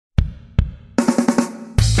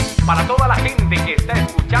Para toda la gente que está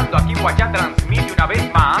escuchando aquí o allá, transmite una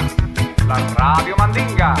vez más la Radio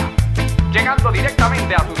Mandinga, llegando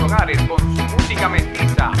directamente a sus hogares con su música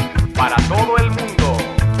mestiza para todo el mundo.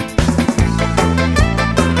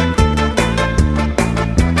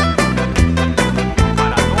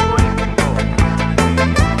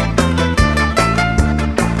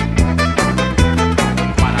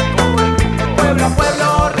 Pueblo a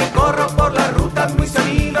pueblo recorro por las rutas muy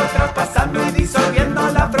sonido, traspasando y disolviendo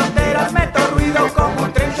las fronteras, meto ruido como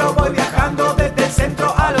un tren, yo voy viajando desde el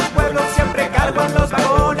centro a los pueblos, siempre cargo en los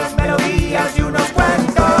vagones melodías y unos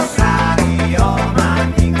cuentos. Radio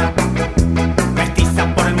Mandinga,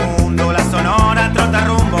 mestiza por el mundo, la sonora trota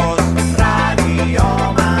rumbos. Radio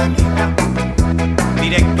Mandinga,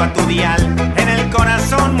 directo a tu dial, en el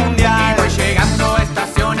corazón mundial. Y voy llegando a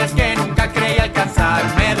estaciones que nunca creí alcanzar,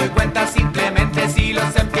 me doy cuenta simplemente si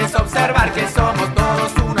los empiezo a observar, que somos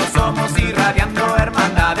todos uno, somos irradiando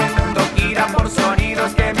hermandad, el mundo gira por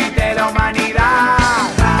sonidos que emite la humanidad.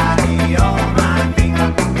 Radio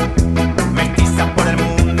Mandinga, mestiza por el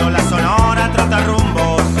mundo, la sonora trota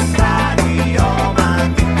rumbos. Radio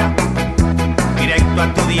Mandinga, directo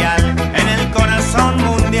a tu dial, en el corazón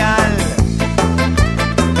mundial.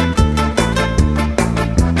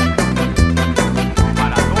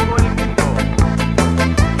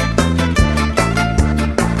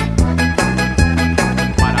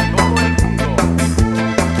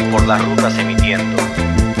 Las rutas emitiendo,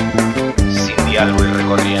 sin diálogo y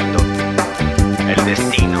recorriendo el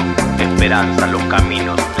destino, esperanza, los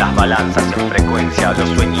caminos, las balanzas en frecuencia, los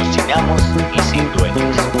sueños sin amos y sin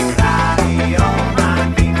dueños. Radio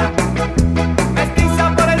Mandinga,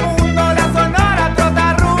 mestiza por el mundo, la sonora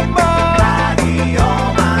trota rumbo. Radio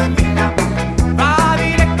Mandinga, va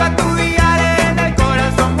directo a tu dial, en el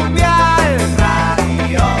corazón mundial.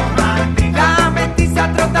 Radio Mandinga, la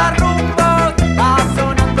mestiza trota rumbo.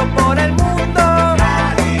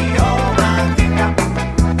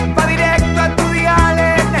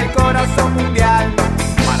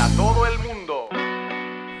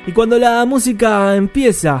 Y cuando la música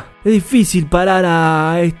empieza, es difícil parar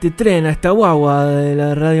a este tren, a esta guagua de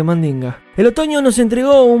la Radio Mandinga. El otoño nos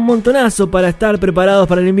entregó un montonazo para estar preparados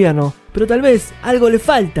para el invierno, pero tal vez algo le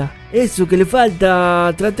falta. Eso que le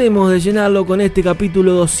falta, tratemos de llenarlo con este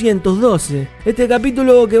capítulo 212. Este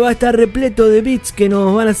capítulo que va a estar repleto de beats que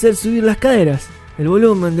nos van a hacer subir las caderas, el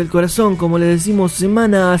volumen del corazón, como le decimos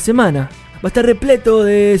semana a semana. Va a estar repleto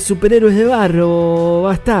de superhéroes de barro, va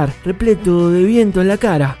a estar repleto de viento en la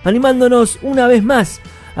cara, animándonos una vez más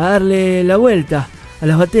a darle la vuelta a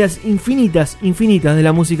las bateas infinitas de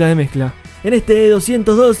la música de mezcla. En este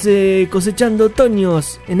 212, cosechando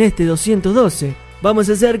otoños, en este 212, vamos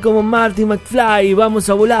a hacer como Marty McFly, vamos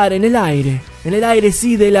a volar en el aire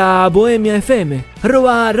sí, de la Bohemia FM.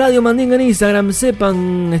 @Radio Mandinga en Instagram,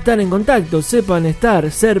 sepan estar en contacto, sepan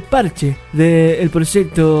ser parche del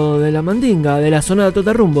proyecto de la Mandinga, de la Sonora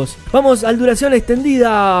Tota Rumbos. Vamos al duración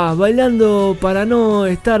extendida, bailando para no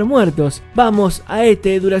estar muertos. Vamos a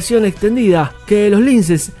duración extendida que los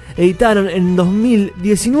Linces editaron en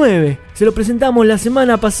 2019. Se lo presentamos la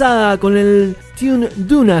semana pasada con el Tune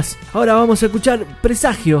Dunas. Ahora vamos a escuchar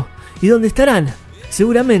Presagio. ¿Y dónde estarán?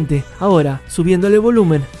 Seguramente ahora subiéndole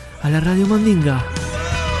volumen a la Radio Mandinga.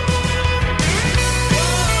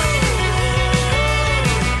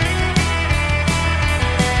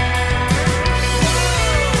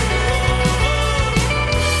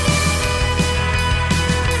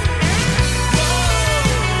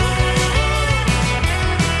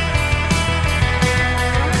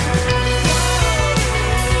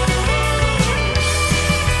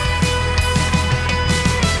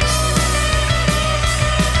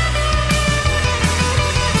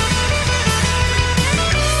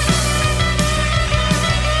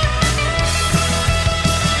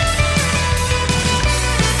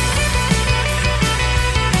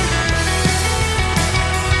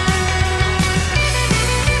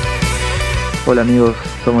 Hola amigos,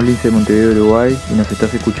 somos Lince de Montevideo, Uruguay y nos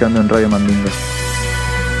estás escuchando en Radio Mandinga.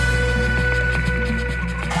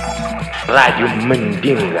 Radio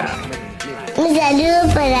Mandinga. Un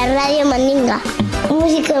saludo para Radio Mandinga.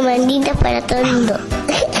 Música mandita para todo el mundo.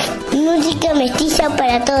 Música mestiza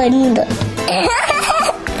para todo el mundo.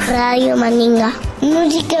 Radio Mandinga.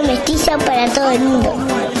 Música mestiza para todo el mundo.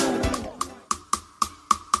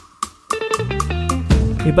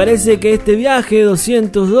 Me parece que este viaje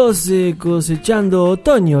 212 cosechando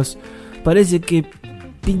otoños, parece que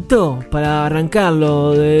pintó para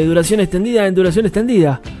arrancarlo de duración extendida en duración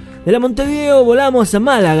extendida. De la Montevideo volamos a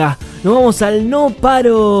Málaga, nos vamos al No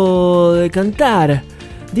Paro de Cantar,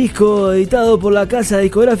 disco editado por la casa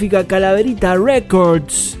discográfica Calaverita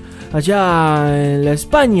Records, allá en la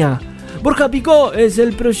España. Borja Picó es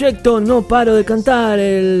el proyecto No Paro de Cantar,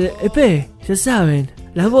 el EP. Ya saben,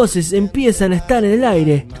 las voces empiezan a estar en el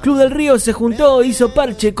aire. Club del Río se juntó, hizo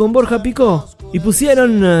parche con Borja Picó y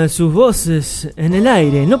pusieron sus voces en el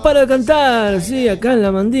aire. No paro de cantar, sí, acá en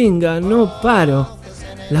la Mandinga, no paro.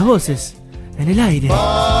 Las voces en el aire.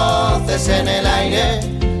 Voces en el aire,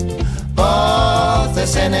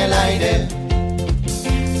 voces en el aire.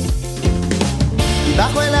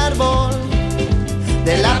 Bajo el árbol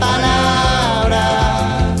de la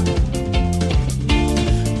palabra,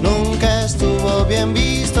 nunca estuvo bien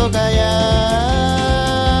visto callar.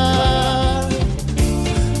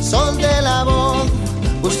 Solté la voz,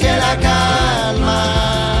 busqué la calma,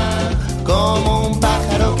 como un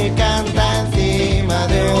pájaro que canta encima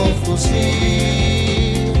de un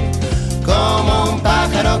fusil, como un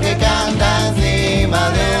pájaro que canta encima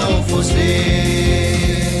de un fusil.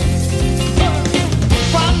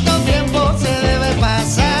 ¿Cuánto tiempo se debe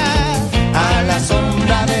pasar a la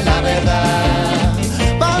sombra de la verdad?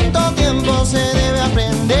 ¿Cuánto tiempo se debe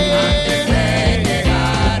aprender antes de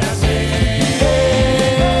llegar a ser?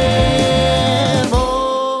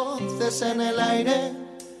 Voces en el aire,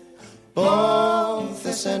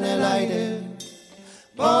 voces en el aire,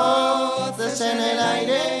 voces en el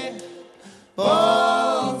aire,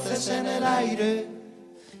 voces en el aire.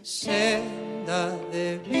 Senda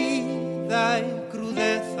de vida y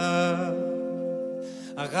crudeza,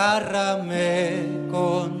 agárrame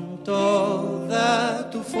con toda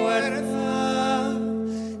tu fuerza,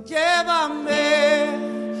 llévame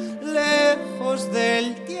lejos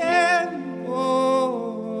del tiempo,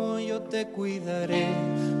 yo te cuidaré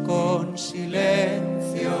con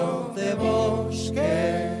silencio de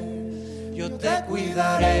bosque, yo te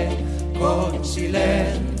cuidaré con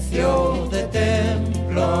silencio de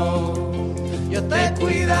templo, yo te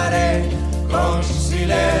cuidaré con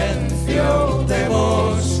silencio de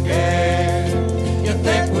bosque, yo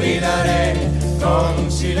te cuidaré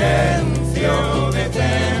con silencio de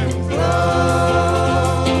templo.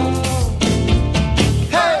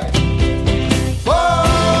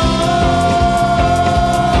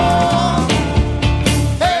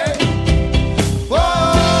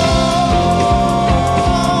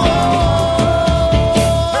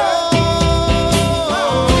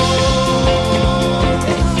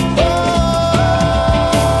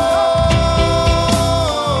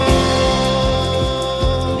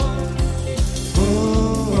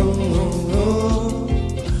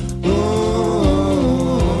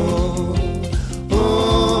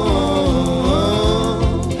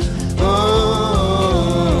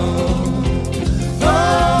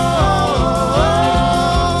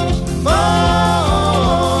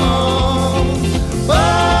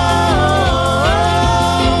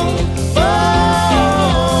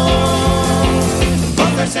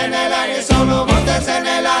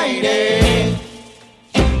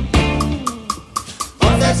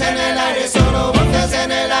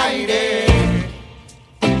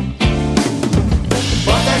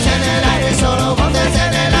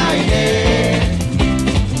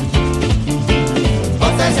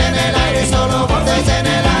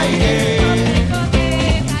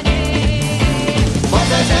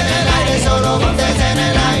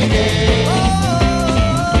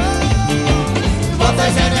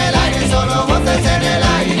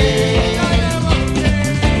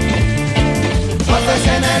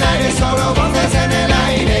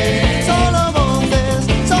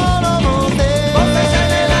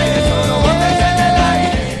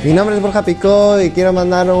 Mi nombre es Borja Picó y quiero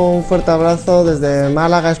mandar un fuerte abrazo desde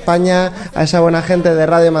Málaga, España, a esa buena gente de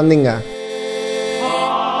Radio Mandinga.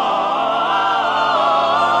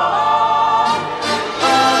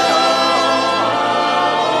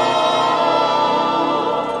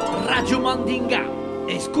 Radio Mandinga,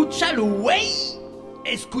 escúchalo, güey,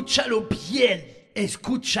 escúchalo bien,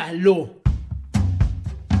 escúchalo.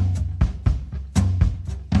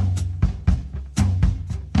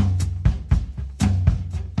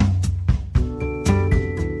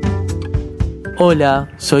 Hola,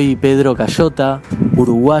 soy Pedro Cayota,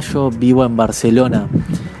 uruguayo, vivo en Barcelona.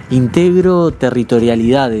 Integro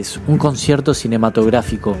Territorialidades, un concierto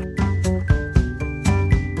cinematográfico.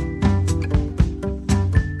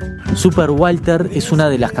 Super Walter es una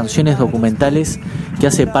de las canciones documentales que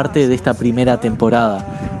hace parte de esta primera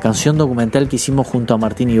temporada, canción documental que hicimos junto a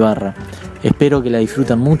Martín Ibarra. Espero que la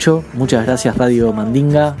disfruten mucho. Muchas gracias Radio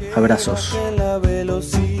Mandinga, abrazos.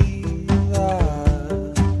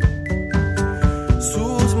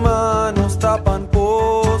 Manos tapan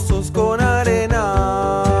pozos con arena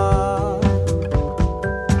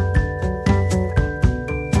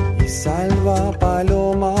y salva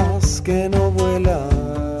palomas que no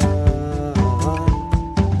vuelan.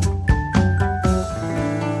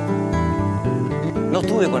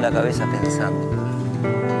 con la cabeza pensando.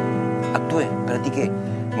 Actué, practiqué,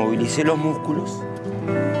 movilicé los músculos,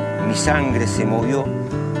 mi sangre se movió,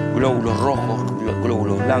 glóbulos rojos,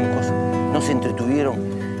 glóbulos blancos, no se entretuvieron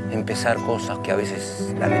en pensar cosas que a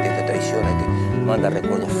veces la mente te traiciona y te manda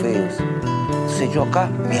recuerdos feos. Entonces yo acá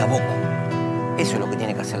me aboco. Eso es lo que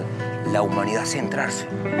tiene que hacer la humanidad, centrarse.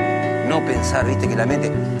 No pensar, viste, que la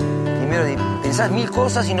mente, primero pensás 1000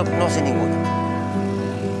 cosas y no haces ninguna.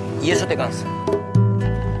 Y eso te cansa.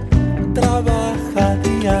 Trabaja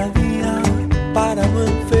día a día para no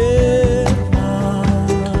enfermar.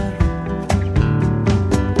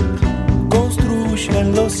 Construye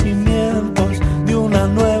los cimientos de una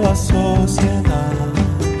nueva sociedad.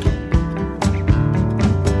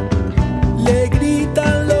 Le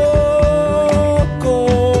gritan loco,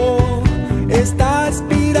 está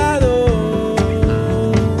inspirado.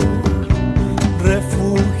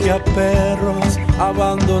 Refugia perros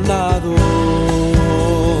abandonados.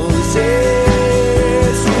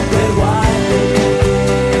 Super Walter,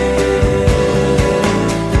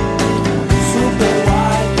 Super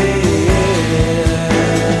Walter,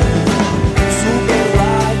 Super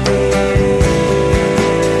Walter,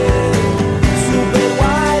 Super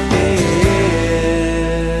Walter.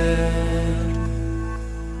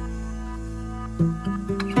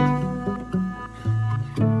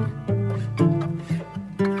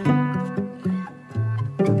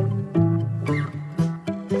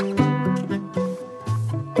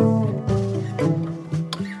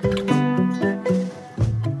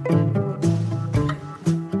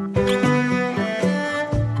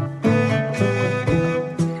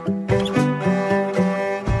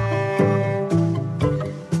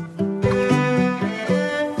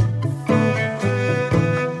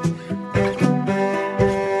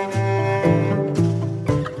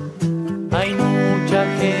 Hay mucha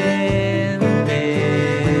gente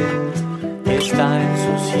que está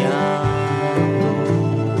ensuciando.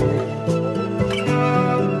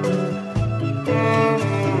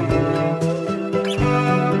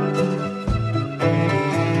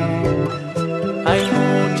 Hay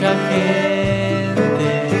mucha gente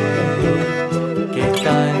que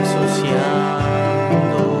está ensuciando.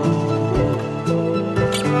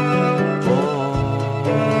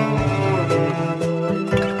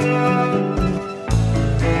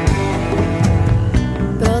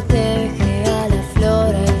 Protege a la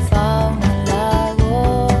flora y fauna en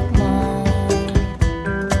lago mar.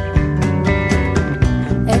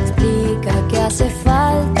 Explica que hace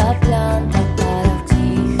falta planta para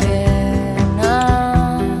oxigenar.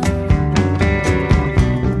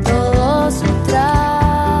 Todo su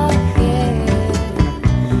traje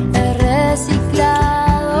es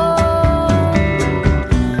reciclado.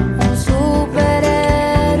 Un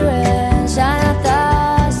superhéroe ya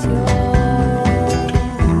natación.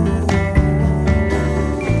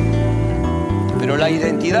 Pero la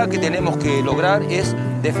identidad que tenemos que lograr es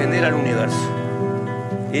defender al universo.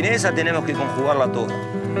 Y en esa tenemos que conjugarla toda.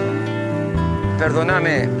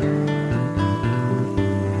 Perdóname.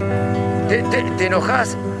 ¿Te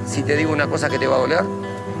enojas si te digo una cosa que te va a doler?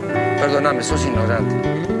 Perdóname, sos ignorante.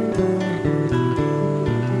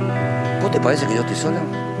 ¿Vos te parece que yo estoy sola?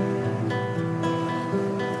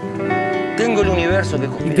 Tengo el universo que Y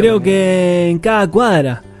conspira. creo que en cada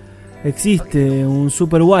cuadra existe un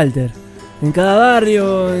Super Walter. En cada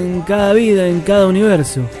barrio, en cada vida, en cada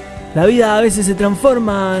universo. La vida a veces se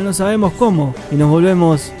transforma, no sabemos cómo, y nos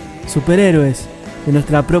volvemos superhéroes de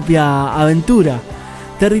nuestra propia aventura.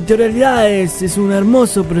 Territorialidades es un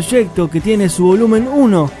hermoso proyecto que tiene su volumen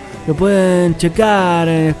 1. Lo pueden checar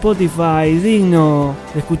en Spotify, digno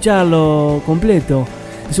de escucharlo completo.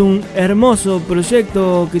 Es un hermoso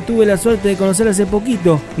proyecto que tuve la suerte de conocer hace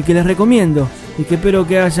poquito y que les recomiendo. Y que espero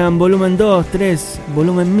que hayan volumen 2, 3,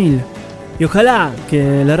 volumen 1000. Y ojalá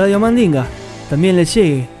que la Radio Mandinga también le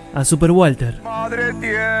llegue a Super Walter. Madre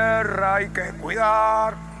tierra hay que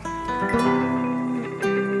cuidar.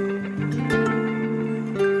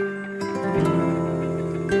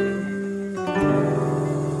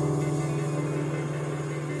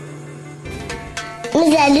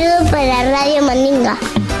 Un saludo para Radio Mandinga.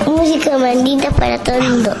 Música mandita para todo el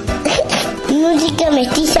mundo. Música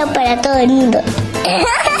mestiza para todo el mundo.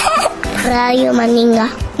 Radio Mandinga.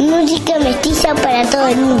 Música mestiza para todo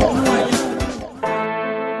el mundo.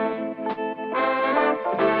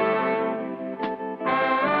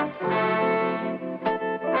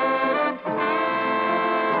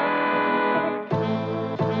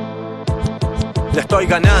 Le estoy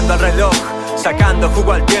ganando al reloj, sacando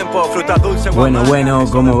jugo al tiempo, fruta dulce. Bueno,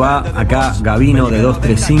 ¿cómo va? Acá Gabino de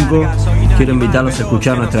 235. Quiero invitarlos a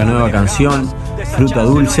escuchar nuestra nueva canción, Fruta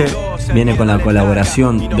Dulce. viene con la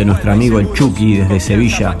colaboración de nuestro amigo el Chucky desde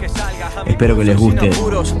Sevilla. Espero que les guste.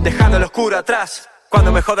 Dejando lo oscuro atrás.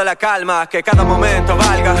 Cuando me joda la calma, que cada momento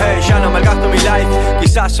valga. Hey, ya no malgasto mi life.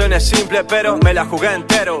 Quizás suene simple, pero me la jugué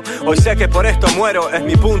entero. Hoy sé que por esto muero, es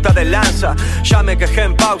mi punta de lanza. Ya me quejé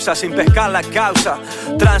en pausa, sin pescar la causa.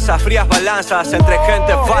 Tranzas, frías balanzas entre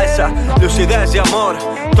gente falsa. Lucidez y amor,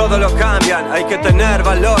 todo lo cambian. Hay que tener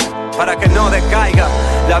valor para que no decaiga.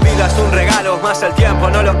 La vida es un regalo, más el tiempo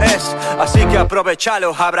no lo es. Así que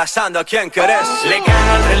aprovechalo, abrazando a quien querés. Le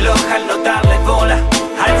gano al reloj al no darle bola,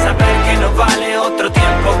 al saber que no vale otro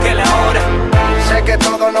tiempo que la hora. Sé que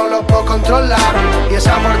todo no lo puedo controlar, y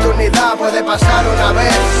esa oportunidad puede pasar una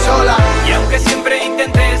vez sola. Y aunque siempre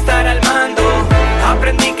intenté estar al mando,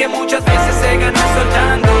 aprendí que muchas veces se gana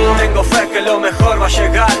soltando. Tengo fe que lo mejor va a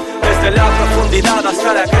llegar, desde la profundidad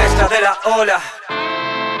hasta la cresta de la ola.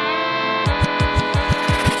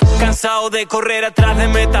 Cansado de correr atrás de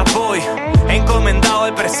metas voy, encomendado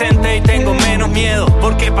al presente y tengo menos miedo,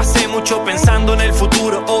 porque pasé mucho pensando en el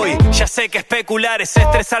futuro hoy. Ya sé que especular es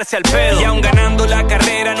estresarse al pedo, y aun ganando la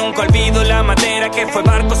carrera nunca olvido la madera que fue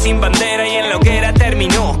barco sin bandera y en la hoguera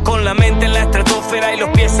terminó. Con la mente en la estratosfera y los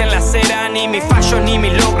pies en la acera, ni mis fallos ni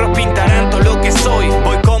mis logros pintarán todo lo que soy.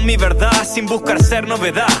 Voy con mi verdad sin buscar ser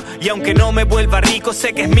novedad, y aunque no me vuelva rico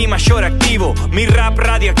sé que es mi mayor activo. Mi rap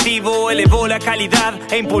radioactivo elevó la calidad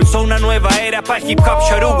e impulsó una nueva era para hip hop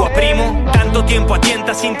yoruba, primo. Tanto tiempo a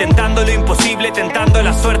tientas intentando lo imposible, tentando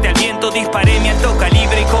la suerte al viento. Disparé mi alto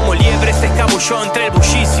calibre y como liebre se escabulló entre el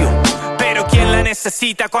bullicio. Pero ¿quién la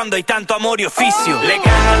necesita cuando hay tanto amor y oficio? Le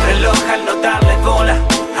gano al reloj al no darle bola,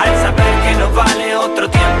 al saber que no vale otro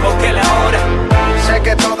tiempo que la hora. Sé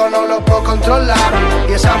que todo no lo puedo controlar,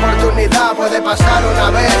 y esa oportunidad puede pasar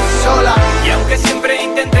una vez sola. Y aunque siempre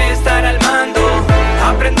intenté estar al mando,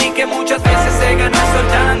 aprendí que muchas veces se gana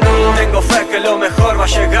soltando. Tengo fe que lo mejor va a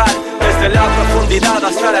llegar, desde la profundidad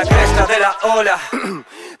hasta la cresta de la ola.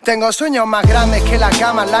 Tengo sueños más grandes que la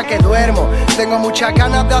cama en la que duermo. Tengo muchas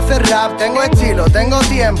ganas de hacer rap, tengo estilo, tengo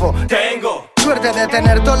tiempo. Tengo suerte de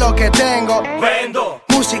tener todo lo que tengo. Vendo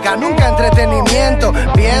música, nunca entretenimiento.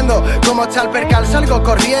 Viendo cómo está el percal salgo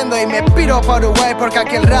corriendo, y me piro por Uruguay porque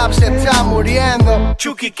aquí el rap se está muriendo.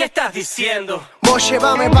 Chucky, ¿qué estás diciendo? Vos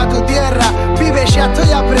llévame pa' tu tierra, vive, ya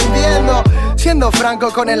estoy aprendiendo. Siendo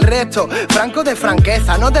franco con el resto, franco de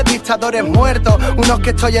franqueza, no de dictadores muertos. Unos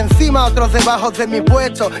que estoy encima, otros debajo de mi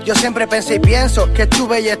puesto. Yo siempre pensé y pienso que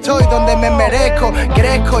estuve y estoy donde me merezco.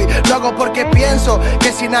 Crezco y lo hago porque pienso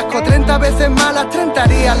que si nazco 30 veces más, las 30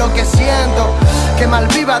 haría lo que siento. Que mal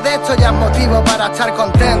viva de esto ya es motivo para estar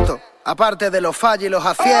contento, aparte de los fallos y los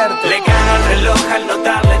aciertos. Le gano al reloj al no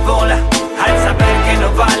darle bola, al saber que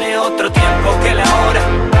no vale otro tiempo que la hora.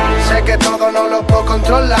 Sé que todo no lo puedo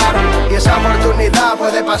controlar, y esa oportunidad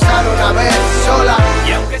puede pasar una vez sola.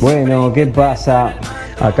 Bueno, ¿qué pasa?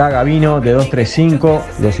 Acá Gavino de 235,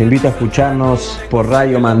 los invito a escucharnos por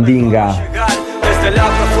Radio Mandinga. Desde la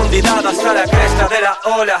profundidad hasta la cresta de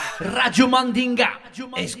la ola. Radio Mandinga,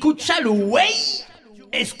 escúchalo, wey.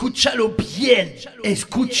 Escúchalo bien,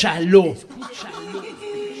 escúchalo.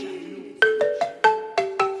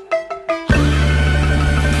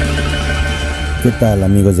 ¿Qué tal,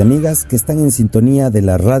 amigos y amigas que están en sintonía de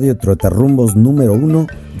la radio Trotarrumbos número 1,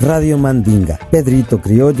 Radio Mandinga? Pedrito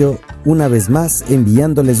Criollo, una vez más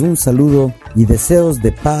enviándoles un saludo y deseos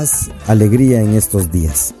de paz, alegría en estos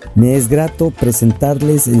días. Me es grato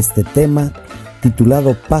presentarles este tema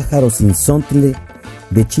titulado Pájaros Insontle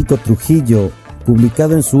de Chico Trujillo,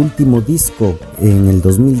 publicado en su último disco en el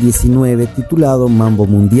 2019 titulado Mambo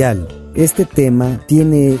Mundial. Este tema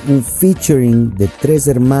tiene un featuring de 3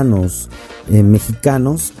 hermanos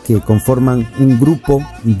mexicanos que conforman un grupo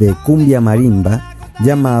de cumbia marimba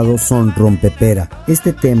llamado Son Rompepera.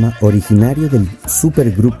 Este tema, originario del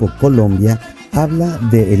supergrupo Colombia, habla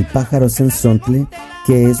de el pájaro sensontle,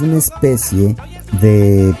 que es una especie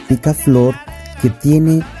de picaflor que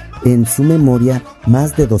tiene en su memoria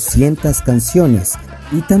más de 200 canciones,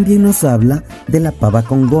 y también nos habla de la pava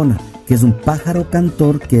congona, que es un pájaro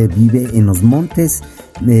cantor que vive en los montes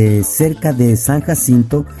cerca de San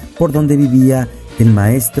Jacinto, por donde vivía el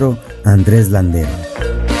maestro Andrés Landero.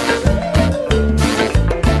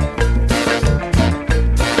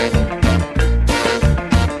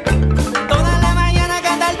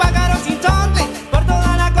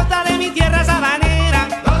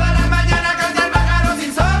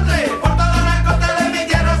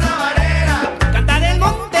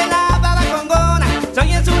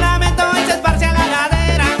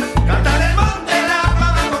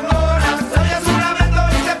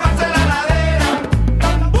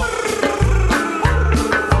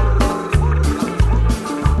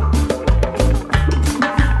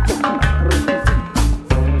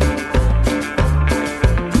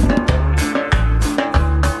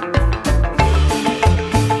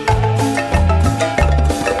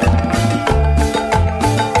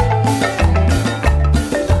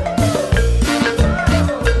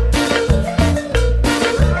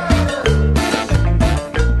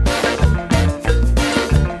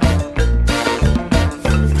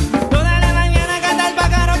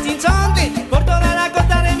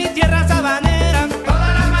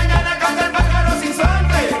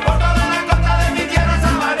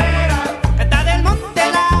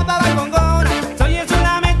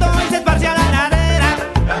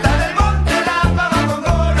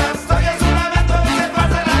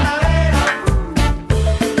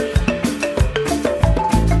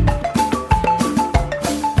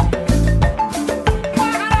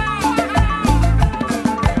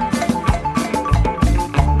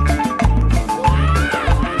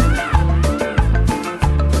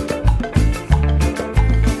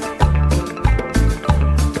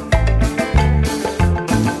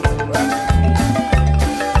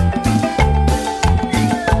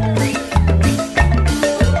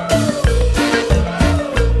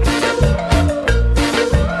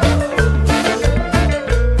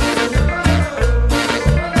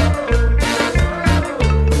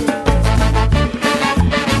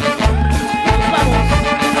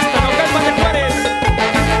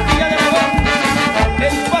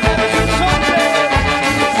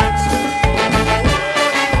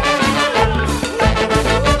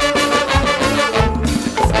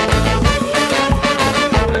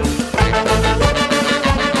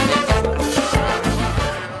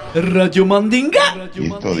 Radio Mandinga. Y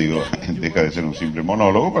esto, digo, deja de ser un simple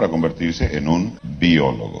monólogo para convertirse en un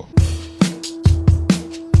biólogo.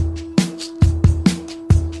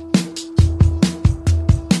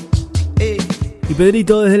 Y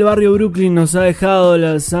Pedrito desde el barrio Brooklyn nos ha dejado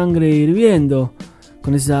la sangre hirviendo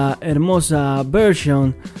con esa hermosa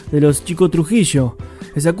version de los Chico Trujillo,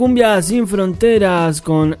 esa cumbia sin fronteras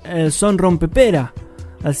con el son rompepera,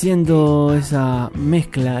 haciendo esa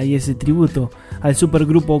mezcla y ese tributo al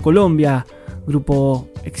supergrupo Colombia, grupo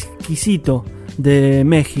exquisito de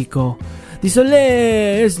México.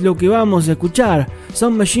 Disolé es lo que vamos a escuchar.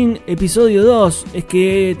 Sound Machine episodio 2. Es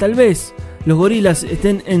que tal vez los gorilas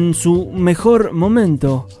estén en su mejor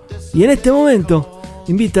momento. Y en este momento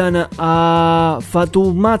invitan a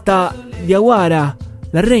Fatoumata Diawara,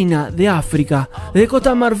 la reina de África. Desde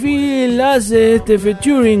Costa Marfil hace este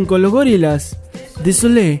featuring con los gorilas.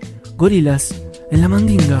 Disolé, gorilas en la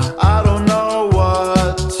Mandinga. I don't know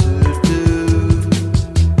what to do.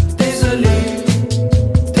 Désolé,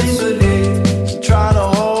 désolé, trying to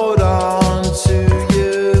hold on to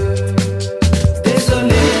you.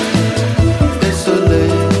 Désolé, désolé.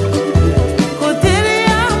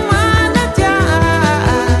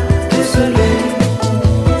 Désolé.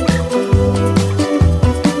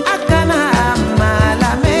 Akana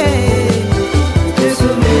malame.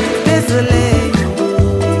 Désolé, désolé.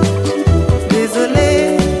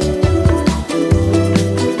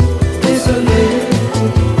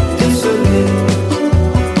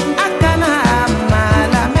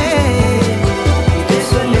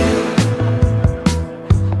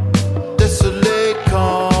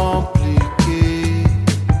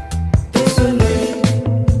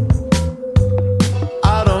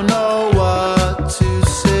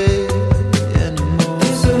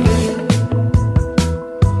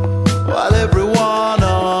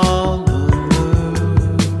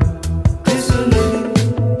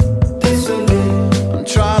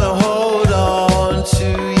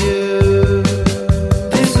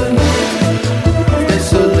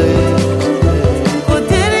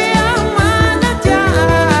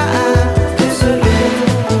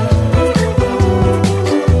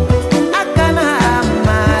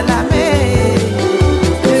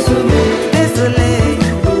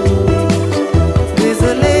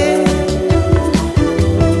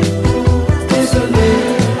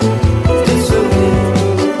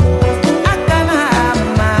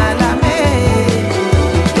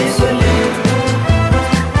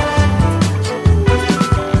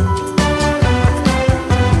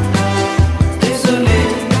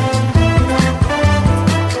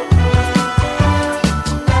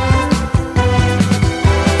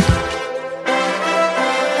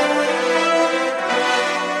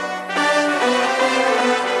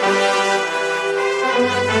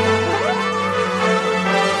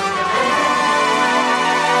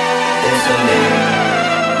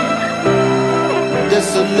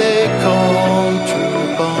 Désolé contre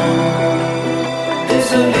bon.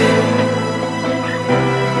 Désolé,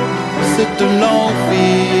 c'est un long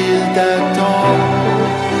fil d'attente.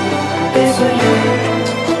 Désolé,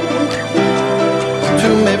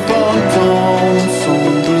 tous mes pantons sont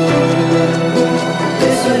bleus.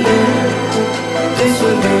 Désolé,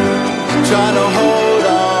 désolé, trying to hold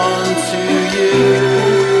on to you.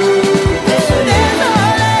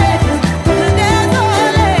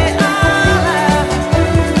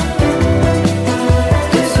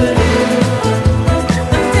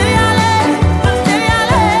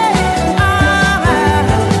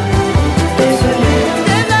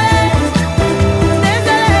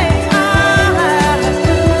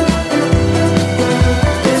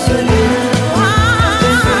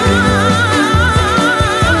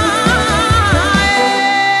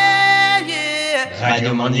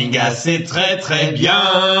 Mandinga, c'est très très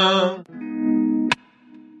bien.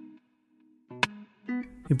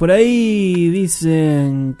 Y por ahí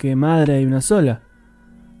dicen que madre hay una sola.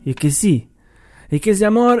 Y es que sí. Es que ese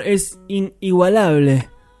amor es inigualable,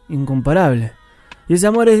 incomparable. Y ese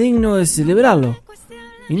amor es digno de celebrarlo.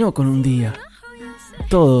 Y no con un día.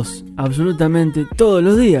 Todos, absolutamente todos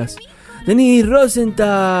los días. Denis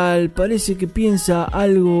Rosenthal parece que piensa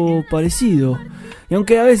algo parecido. Y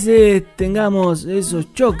aunque a veces tengamos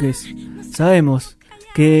esos choques, sabemos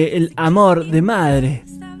que el amor de madre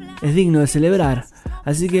es digno de celebrar.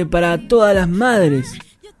 Así que para todas las madres,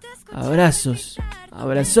 abrazos,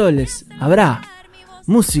 abrazoles, habrá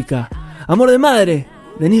música. Amor de madre,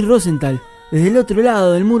 Denis Rosenthal, desde el otro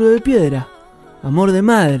lado del muro de piedra. Amor de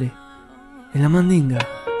madre, en la Mandinga.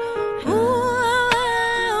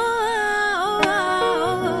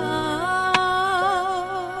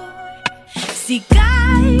 Si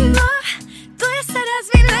caigo, tú estarás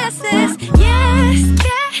mil veces. Y es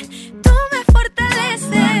que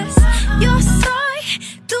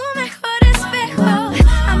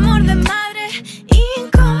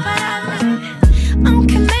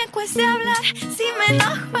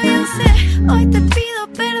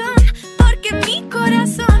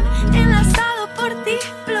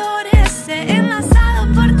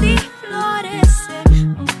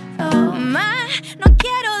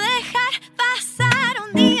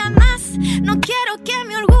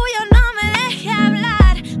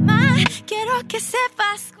quiero que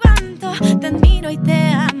sepas cuánto te admiro y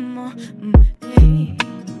te amo.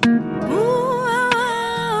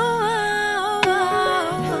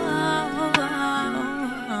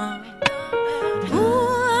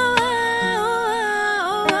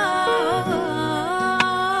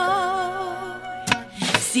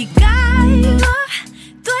 Si caigo,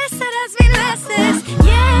 tú estarás mil veces. Y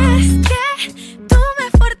es que tú me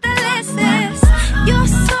fortaleces. Yo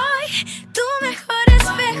soy tu mejor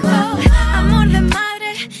espejo. Amor de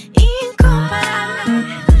madre incomparable.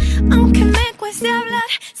 Aunque me cueste hablar,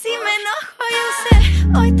 si me enojo yo sé.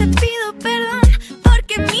 Hoy te pido perdón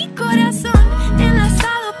porque mi corazón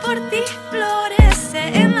enlazado por ti florece.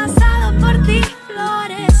 Enlazado por ti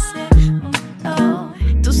florece. Oh,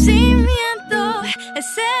 tu cimiento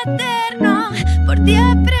es eterno, por ti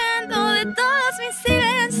aprendo de todos mis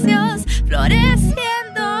silencios,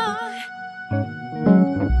 floreciendo,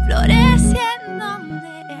 floreciendo.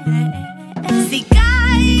 Si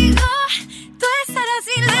caigo, tú estarás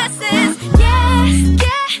mil veces, y es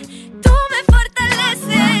que tú me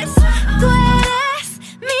fortaleces, tú eres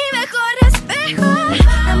mi mejor espejo,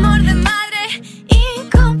 amor de madre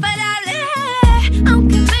incomparable,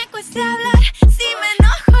 aunque me cueste hablar, si me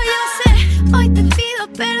enojo yo sé, hoy te pido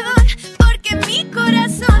perdón, porque mi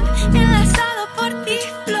corazón enlazado por ti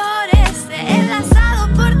florece, enlazado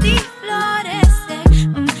por ti florece,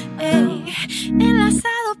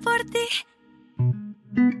 enlazado por ti,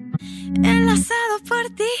 enlazado por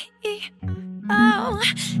ti, oh,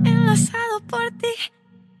 enlazado por ti,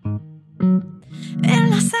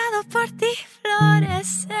 enlazado por ti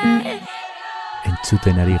florece.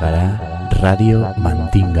 Entzuten ari gara Radio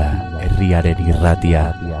Mandinga, herriaren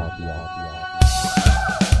irratia.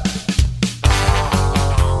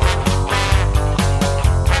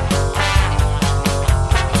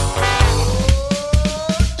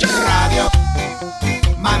 Radio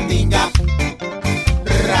Mandinga,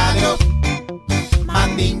 Radio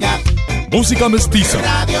Mandinga, Música mestiza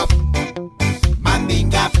Radio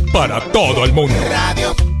Mandinga, para todo el mundo.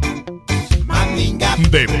 Radio Mandinga,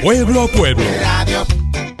 De pueblo a pueblo, Radio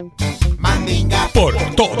Mandinga, por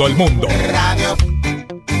todo el mundo. Radio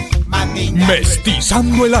Mandinga,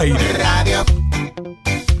 Mestizando el aire, Radio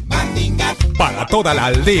Mandinga, para toda la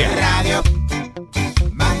aldea. Radio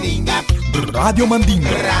Mandinga, Radio Mandinga,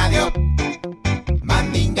 Radio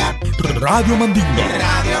Mandinga, Radio Mandinga,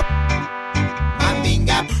 Radio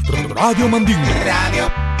Mandinga, Radio Mandinga, Radio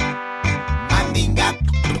Mandinga,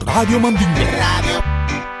 Radio Mandinga, Radio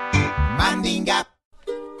Mandinga.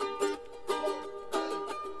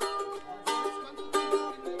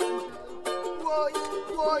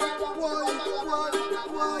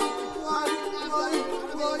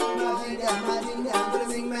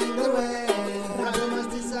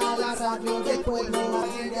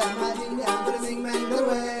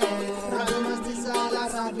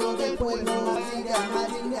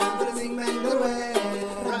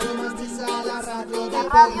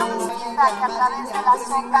 Radio Mandinga, que a través de las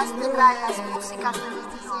ondas te trae las músicas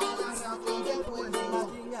del mundo.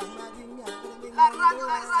 La radio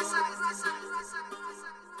de raza.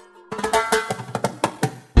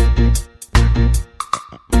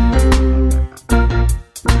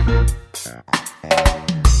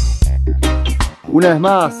 Una vez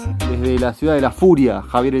más, desde la ciudad de la furia,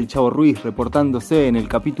 Javier El Chavo Ruiz reportándose en el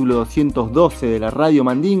capítulo 212 de la Radio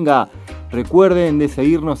Mandinga. Recuerden de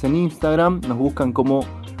seguirnos en Instagram, nos buscan como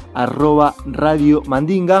 @Radio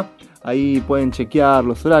Mandinga. Ahí pueden chequear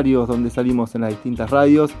los horarios donde salimos en las distintas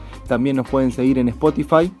radios. También nos pueden seguir en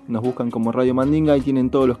Spotify, nos buscan como Radio Mandinga y tienen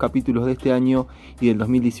todos los capítulos de este año y del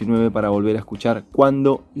 2019 para volver a escuchar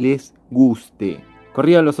cuando les guste.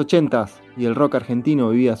 Corrían los 80s y el rock argentino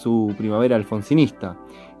vivía su primavera alfonsinista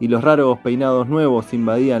y los raros peinados nuevos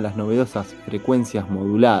invadían las novedosas frecuencias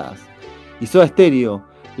moduladas. Y Soda Stereo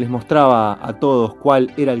les mostraba a todos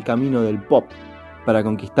cuál era el camino del pop para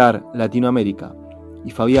conquistar Latinoamérica.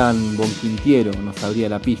 Y Fabián Bonquintiero nos abría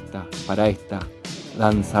la pista para esta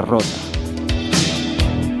danza rota.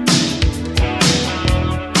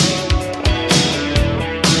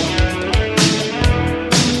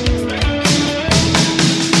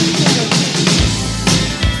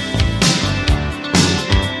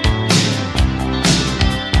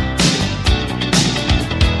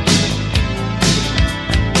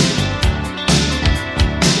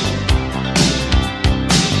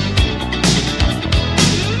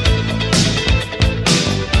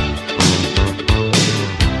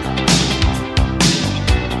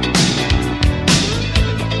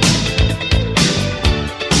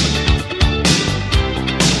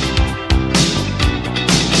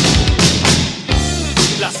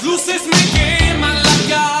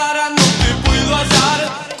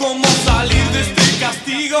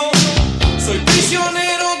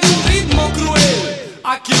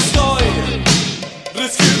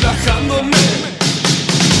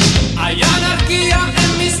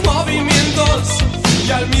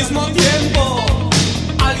 y al mismo tiempo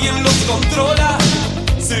alguien los controla.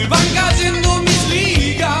 Se van cayendo mis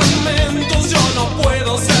ligamentos, yo no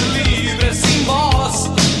puedo ser libre sin vos.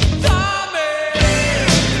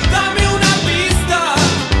 Dame una pista,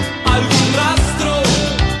 algún rastro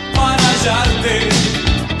para hallarte.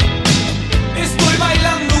 Estoy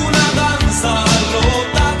bailando una danza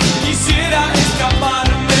rota, quisiera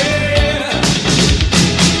escaparme.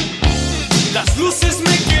 Las luces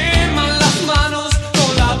me queman las manos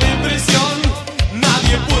con la depresión,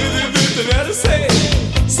 nadie puede detenerse.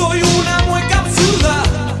 Soy una mueca absurda,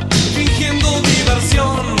 fingiendo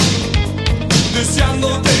diversión,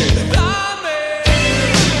 deseándote.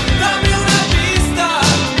 Dame una pista,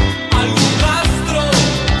 algún rastro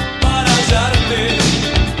para hallarte.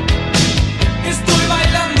 Estoy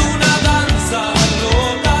bailando una danza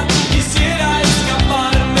rota, quisiera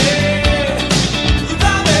escaparme.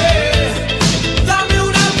 Dame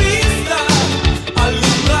una pista,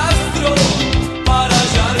 algún rastro para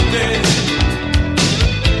hallarte.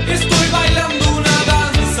 Estoy bailando una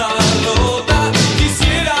danza rota,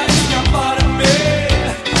 quisiera escaparme.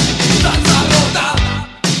 Danza rota.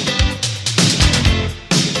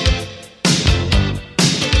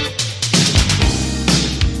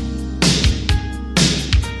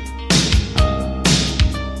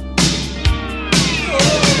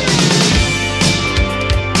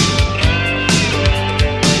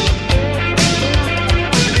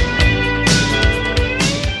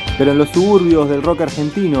 Pero en los suburbios del rock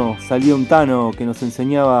argentino salía un tano que nos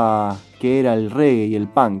enseñaba qué era el reggae y el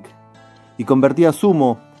punk, y convertía a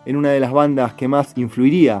Sumo en una de las bandas que más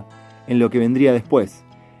influiría en lo que vendría después.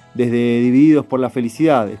 Desde Divididos por la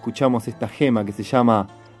Felicidad escuchamos esta gema que se llama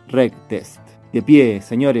Reg Test. De pie,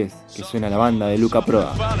 señores, que suena la banda de Luca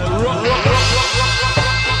Proda.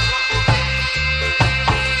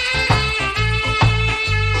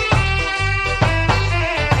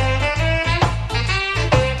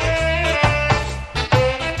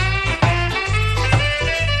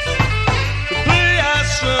 Play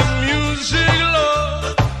us some music,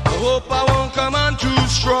 Lord. I hope I won't come on too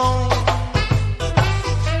strong.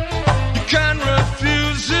 You can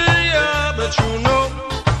refuse it, yeah, but you know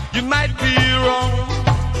you might be wrong.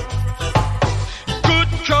 You could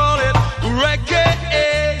call it reggae,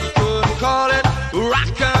 you could call it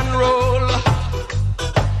rock and roll.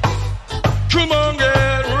 Come on,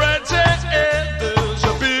 get ready, there's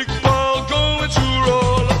a big ball going to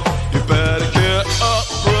roll. You better get up,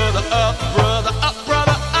 brother, up, brother, up,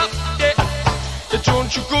 brother, up, yeah.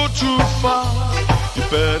 Don't you go too far. You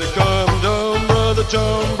better come down, brother,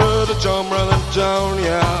 down, brother, down, brother, down,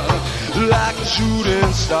 yeah. Like a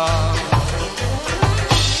shooting star.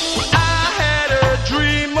 Well, I had a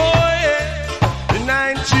dream, oh yeah, in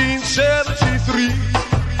 1973.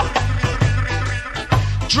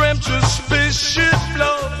 Dreamt a spaceship,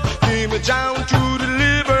 love, came down to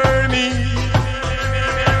deliver me.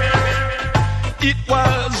 It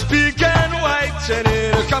was big and white and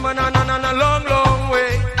it coming on a long, long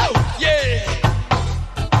way. Oh yeah,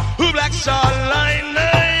 Black Star Line,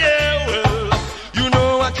 yeah. Well, you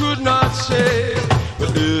know I could not say,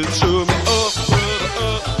 but it took me up,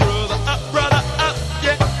 brother, up, brother, up,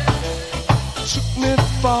 yeah. Took me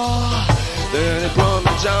far, then it brought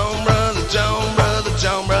me down, brother, down, brother,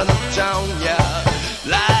 down, brother, down, yeah,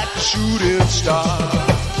 like a shooting star.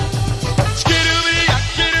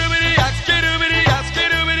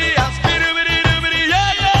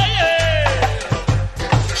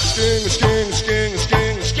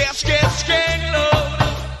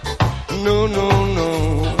 No, no, no.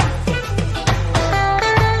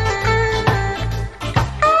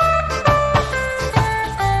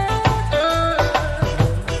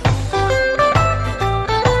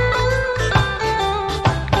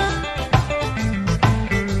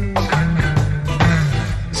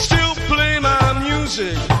 Still play my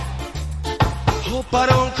music. Hope I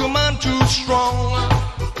don't come on too strong.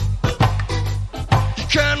 You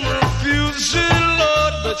can refuse it,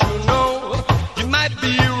 Lord, but you know you might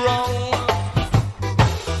be wrong.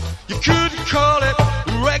 You could call it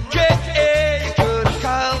reggae, you could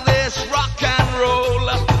call this rock and roll.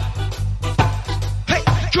 Hey,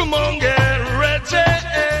 come on, get ready,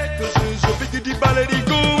 cause there's a biggity ballady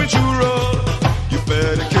going to roll. You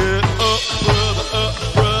better get up, brother, up,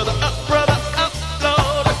 brother, up, brother, up,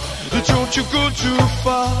 Lord. Don't you go too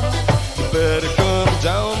far. You better come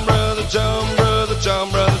down, brother, down, brother, down,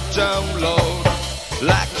 brother, down, Lord,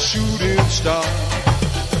 like a shooting star.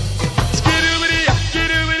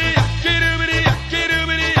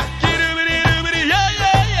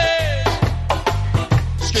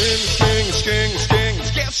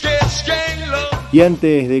 Y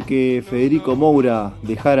antes de que Federico Moura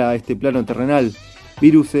dejara este plano terrenal,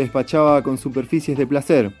 Virus se despachaba con Superficies de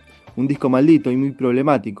Placer, un disco maldito y muy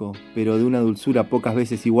problemático, pero de una dulzura pocas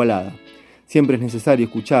veces igualada. Siempre es necesario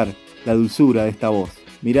escuchar la dulzura de esta voz.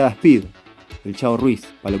 Mirada Speed, el Chavo Ruiz,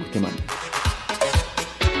 para lo que usted mande.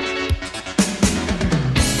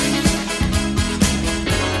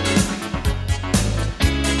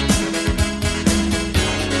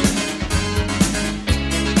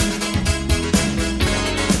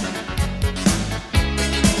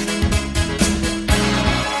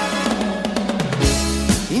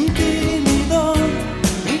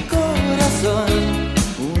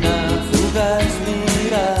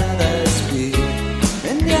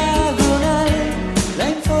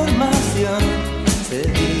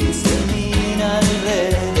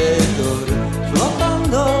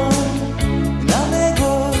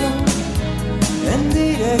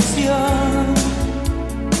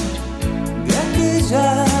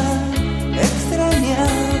 Extraña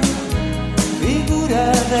figura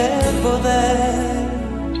de poder.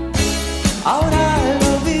 Ahora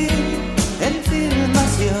lo vi en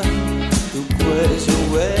filmación, tu cuello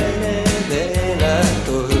huele del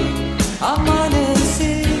actor.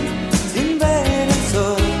 Amanecí sin ver el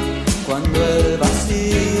sol cuando el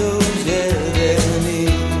vacío llegue de mí.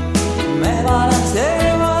 Me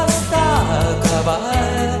balanceo hasta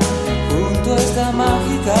acabar junto a esta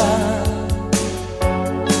mágica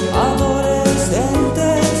adolescente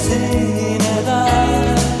sin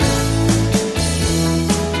edad.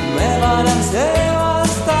 Me balanceo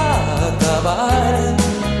hasta acabar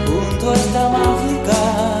junto a esta mágica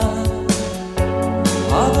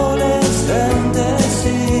adolescente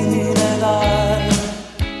sin edad.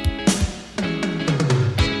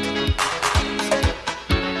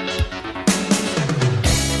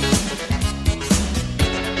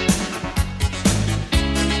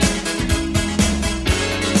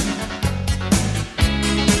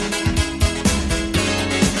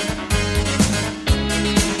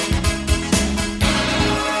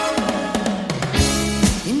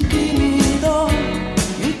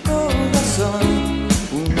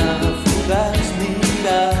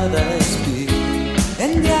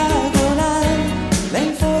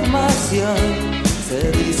 Se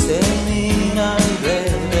disemina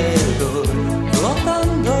alrededor,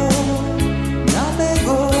 flotando,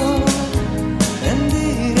 navegó en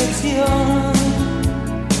dirección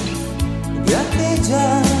de aquella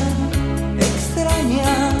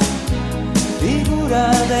extraña figura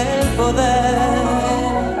del poder.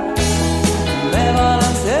 Me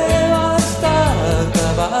balanceo hasta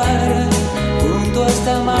acabar junto a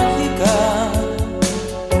esta mágica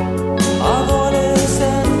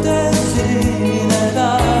adolescente sin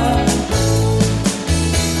edad.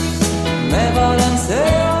 Me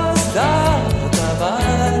balanceo hasta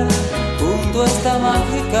acabar junto a esta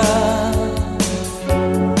mágica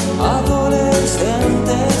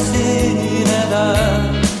adolescente sin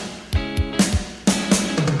edad.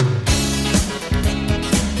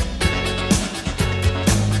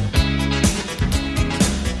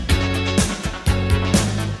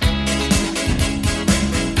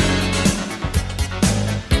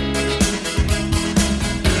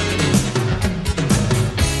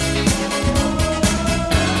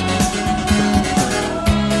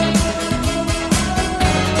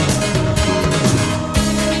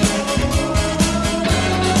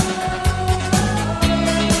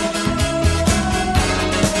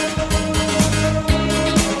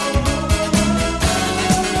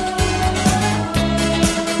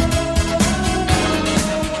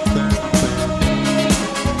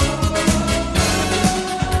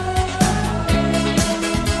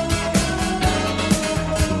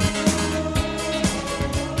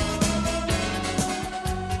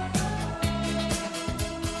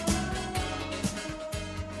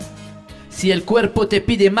 Si el cuerpo te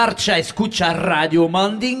pide marcha, escucha Radio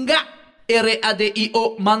Mandinga.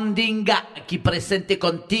 Radio Mandinga, aquí presente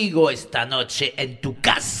contigo esta noche en tu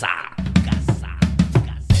casa.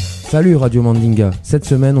 Salut Radio Mandinga, cette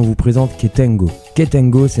semaine on vous présente Ketengo.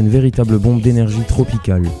 Ketengo, c'est une véritable bombe d'énergie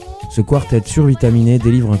tropicale. Ce quartet survitaminé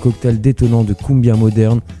délivre un cocktail détonnant de cumbia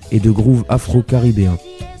moderne et de groove afro-caribéen.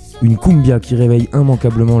 Une cumbia qui réveille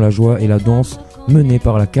immanquablement la joie et la danse menée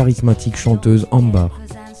par la charismatique chanteuse Ambar.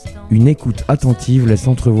 Une écoute attentive laisse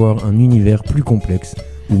entrevoir un univers plus complexe,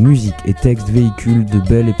 où musique et texte véhiculent de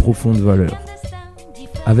belles et profondes valeurs.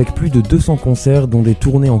 Avec plus de 200 concerts, dont des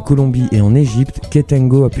tournées en Colombie et en Égypte,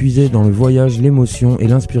 Ketengo a puisé dans le voyage l'émotion et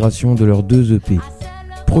l'inspiration de leurs 2 EP.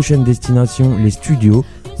 Prochaine destination, les studios,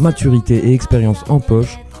 maturité et expérience en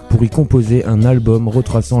poche, pour y composer un album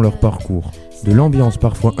retraçant leur parcours. De l'ambiance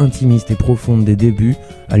parfois intimiste et profonde des débuts,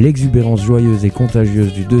 à l'exubérance joyeuse et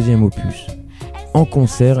contagieuse du 2e opus. En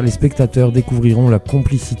concert, les spectateurs découvriront la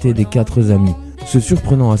complicité des 4 amis, se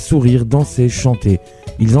surprenant à sourire, danser, chanter.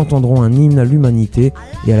 Ils entendront un hymne à l'humanité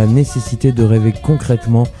et à la nécessité de rêver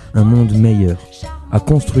concrètement un monde meilleur, à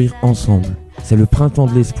construire ensemble. C'est le printemps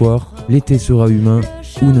de l'espoir, l'été sera humain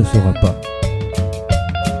ou ne sera pas.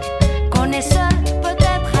 Qu'on est seul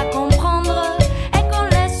peut-être à comprendre et qu'on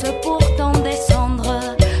laisse pourtant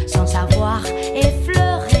descendre sans savoir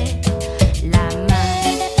effleurer la main.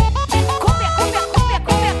 Cumbia, cumbia, cumbia,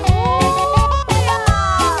 cumbia, cumbia.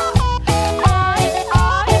 Ay,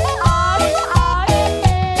 ay, ay, ay.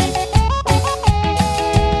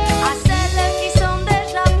 À celles qui sont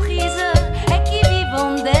déjà prises et qui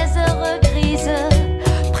vivent des heures grises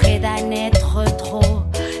près d'un être trop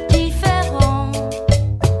différent.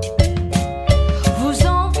 Vous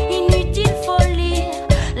en inutile folie,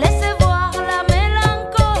 laissez voir la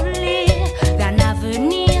mélancolie d'un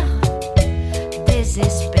avenir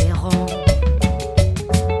désespérant.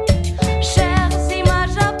 Chères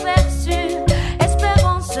images aperçues,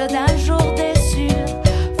 espérance d'un jour déçu,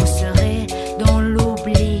 vous serez dans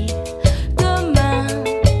l'oubli demain.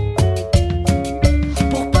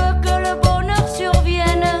 Pour peu que le bonheur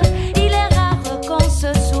survienne, il est rare qu'on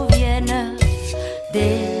se souvienne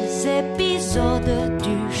des épisodes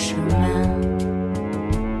du chemin.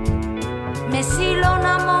 Mais si l'on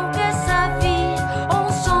a manqué sa vie, on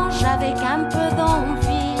songe avec un peu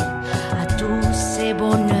d'envie à tous ces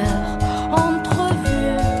bonheurs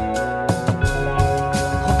entrevus,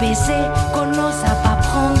 au baiser qu'on n'ose pas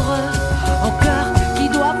prendre, au cœur qui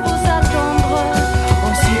doit vous attendre,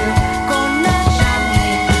 aux yeux qu'on n'a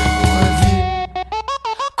jamais revus.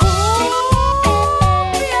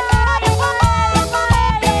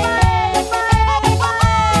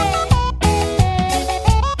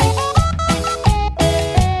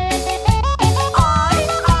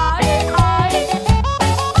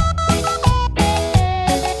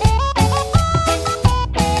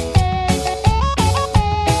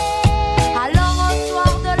 Alors au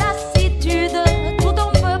soir de lassitude, tout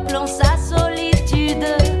en peuplant sa solitude,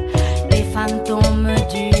 les fantômes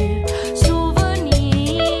du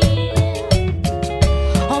souvenir.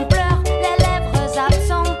 On pleure les lèvres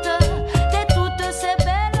absentes de toutes ces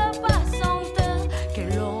belles passantes que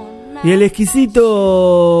l'on a. Y el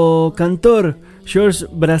exquisito cantor Georges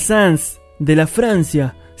Brassens de la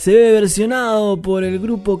Francia se ve versionado por el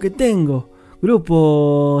grupo que tengo,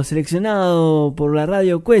 grupo seleccionado por la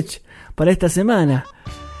radio Quech para esta semana.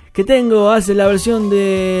 Que tengo hace la versión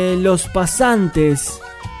de Los Pasantes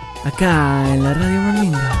acá en la radio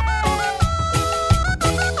Mandinga.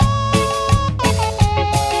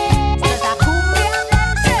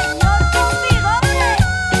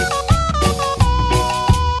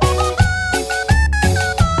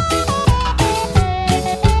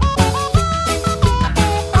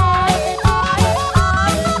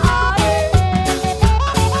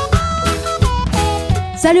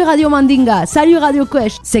 Salut Radio Mandinga, salut Radio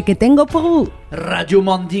Quech, c'est que tengo pour vous. Radio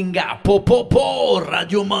Mandinga, po po po,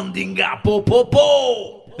 Radio Mandinga, po po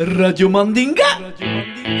po, Radio Mandinga.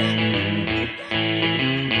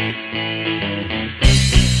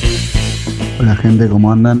 Hola gente,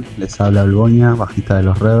 ¿cómo andan? Les habla Alboña, bajista de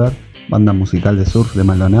los Rever, banda musical de surf de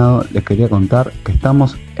Maldonado. Les quería contar que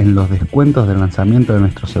estamos en los descuentos del lanzamiento de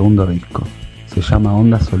nuestro segundo disco. Se llama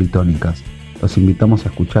Ondas Solitónicas. Los invitamos a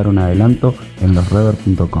escuchar un adelanto en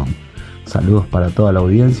losrever.com. Saludos para toda la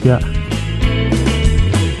audiencia.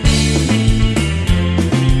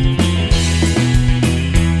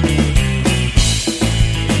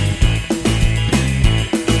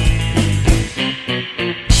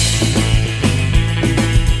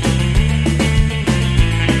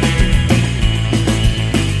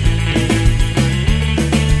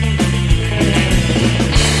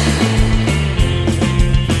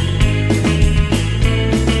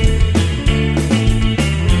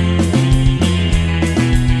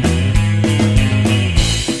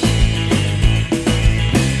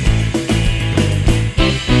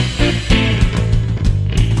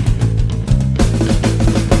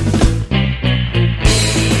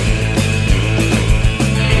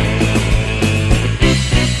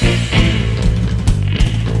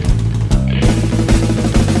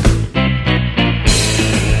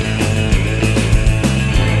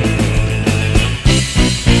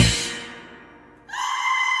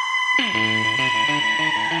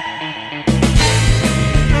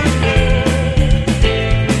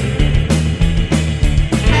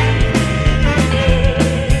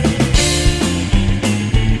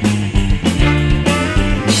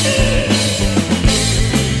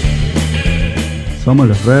 Somos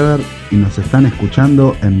los Rever y nos están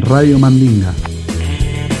escuchando en Radio Mandinga.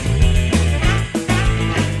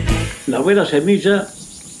 La buena semilla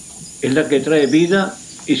es la que trae vida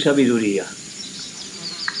y sabiduría.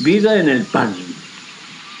 Vida en el pan,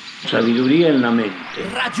 sabiduría en la mente.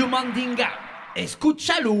 Radio Mandinga,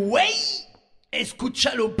 escúchalo, güey.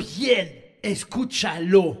 Escúchalo bien,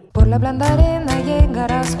 escúchalo. Por la blanda arena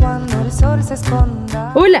llegarás cuando el sol se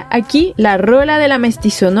esconda. Hola, aquí la rola de la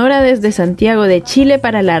mestizonora desde Santiago de Chile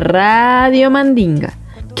para la Radio Mandinga.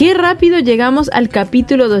 Qué rápido llegamos al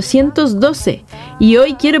capítulo 212 y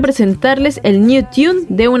hoy quiero presentarles el new tune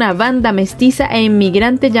de una banda mestiza e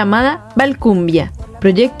inmigrante llamada Valcumbia,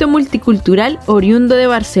 proyecto multicultural oriundo de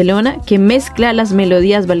Barcelona que mezcla las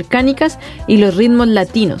melodías balcánicas y los ritmos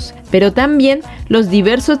latinos, pero también los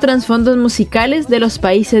diversos trasfondos musicales de los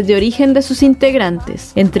países de origen de sus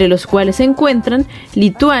integrantes, entre los cuales se encuentran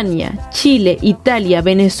Lituania, Chile, Italia,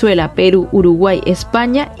 Venezuela, Perú, Uruguay,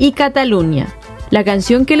 España y Cataluña. La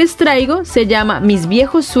canción que les traigo se llama Mis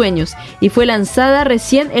Viejos Sueños y fue lanzada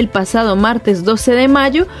recién el pasado martes 12 de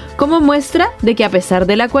mayo como muestra de que a pesar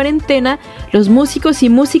de la cuarentena, los músicos y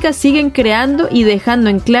músicas siguen creando y dejando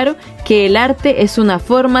en claro que el arte es una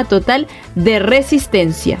forma total de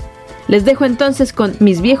resistencia. Les dejo entonces con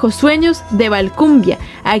Mis Viejos Sueños de Valcumbia,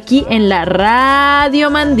 aquí en la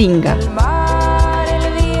Radio Mandinga.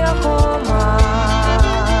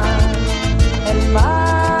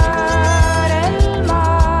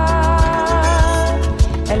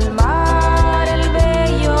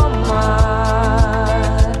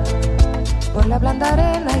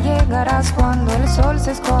 Cuando el sol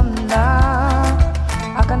se esconda,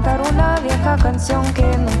 a cantar una vieja canción que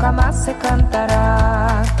nunca más se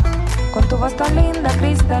cantará. Con tu voz tan linda,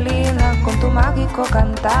 cristalina, con tu mágico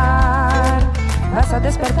cantar, vas a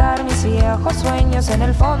despertar mis viejos sueños en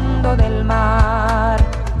el fondo del mar.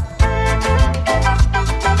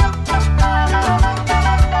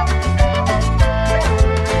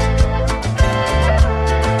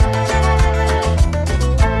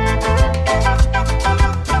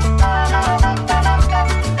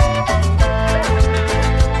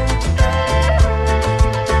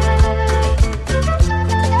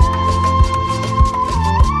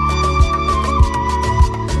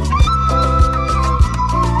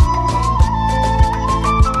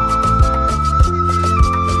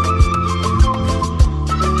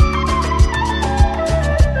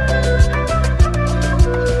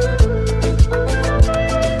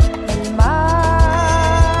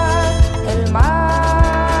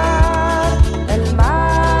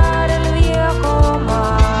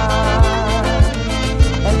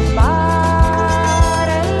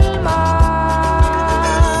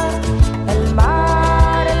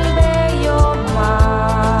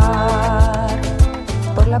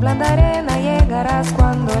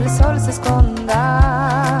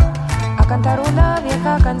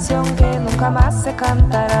 Que nunca más se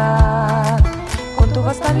cantará. Con tu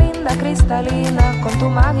voz tan linda, cristalina, con tu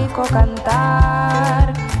mágico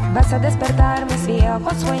cantar, vas a despertar mis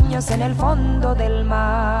viejos sueños en el fondo del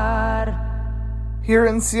mar. Here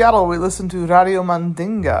in Seattle, we listen to Radio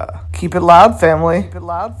Mandinga. Keep it loud, family. Keep it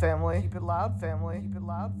loud, family. Keep it loud, family. Keep it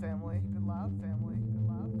loud, family. Keep it loud, family.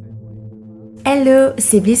 Hello,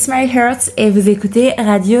 c'est Bliss My Heart et vous écoutez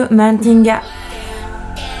Radio Mandinga.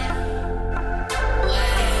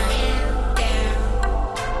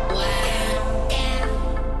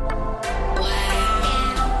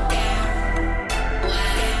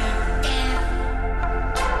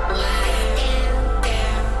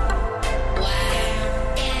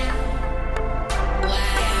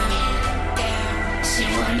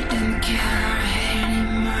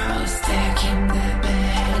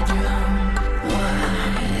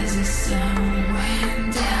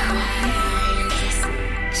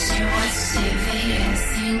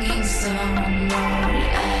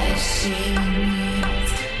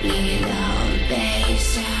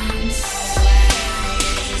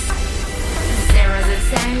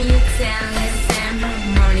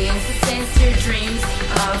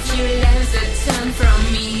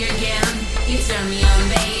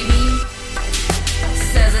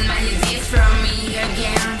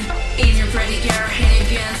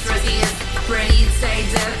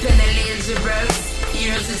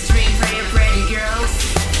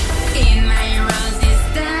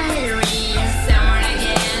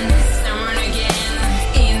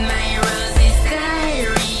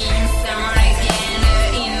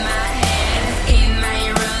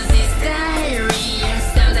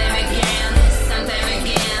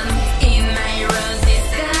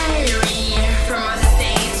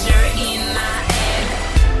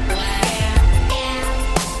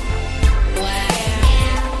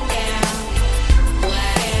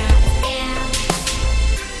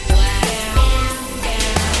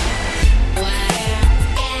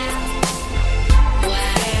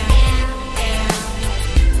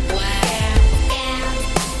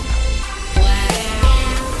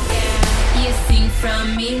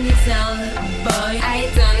 old boy. I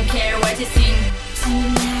don't care what you think. I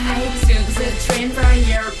took the train for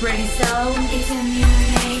your pretty soul. It's a new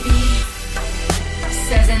baby.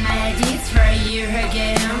 Says in my deeds for you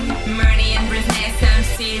again. Money and business, I'm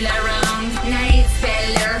still around. Night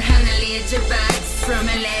speller, and a little bags from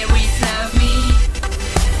LA with love me.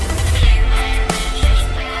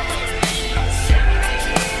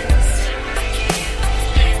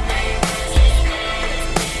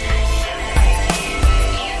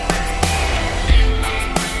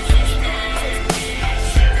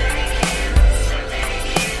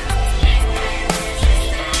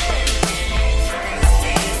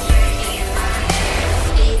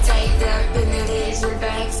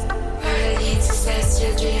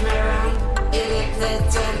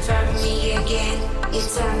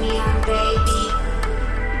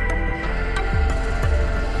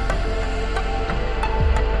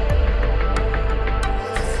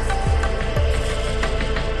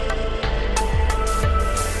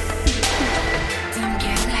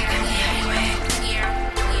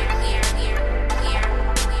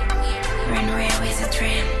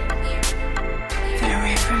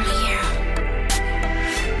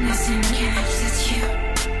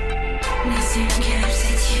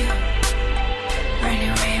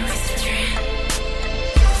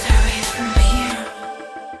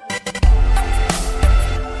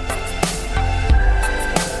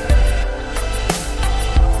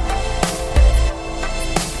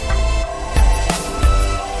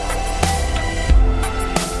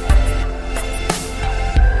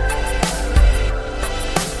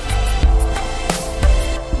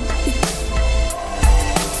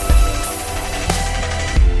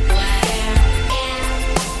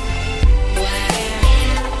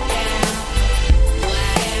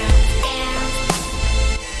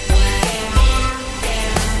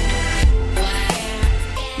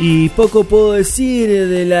 Y poco puedo decir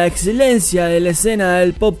de la excelencia de la escena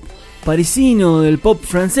del pop parisino, del pop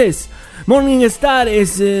francés. Morning Star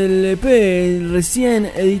es el EP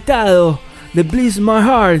recién editado de Bliss My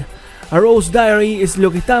Heart. A Rose Diary es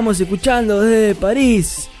lo que estamos escuchando desde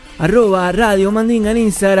París. @Radio Mandinga en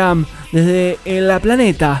Instagram, desde la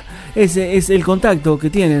planeta. Ese es el contacto que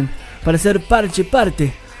tienen para ser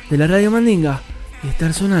parte de la Radio Mandinga y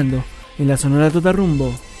estar sonando en la Sonora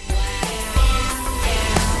Totarrumbo.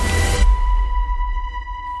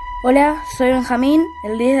 Hola, soy Benjamín,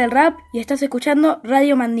 el 10 del rap, y estás escuchando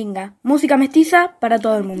Radio Mandinga, música mestiza para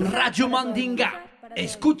todo el mundo. Radio Mandinga,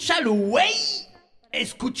 escúchalo, güey,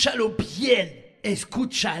 escúchalo bien,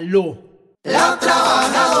 escúchalo. La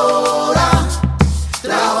trabajadora.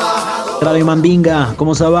 Radio Mandinga,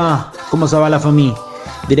 ¿cómo se va? ¿Cómo se va la familia?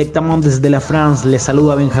 Directamente desde la France, les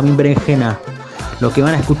saluda Benjamín Berenjena. Lo que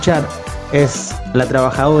van a escuchar es La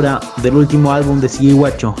Trabajadora del último álbum de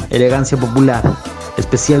Guacho, Elegancia Popular.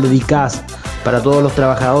 Especial dedicadas para todos los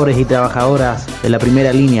trabajadores y trabajadoras de la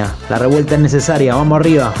primera línea. La revuelta es necesaria, vamos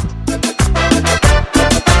arriba. Tú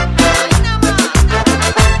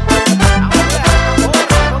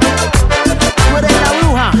eres la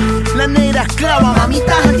bruja, la negra esclava,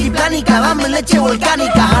 mamita antiplánica, dame leche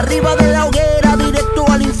volcánica. Arriba de la hoguera, directo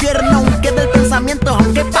al infierno, aunque del pensamiento,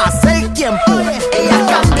 aunque pase el tiempo. Ella es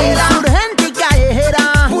candela, urgente y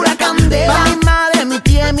callejera, pura candela. Va mi madre, mi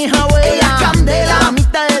tía y mis abuelas. Ella es candela, la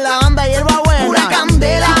mitad de la banda y hierba buena. Pura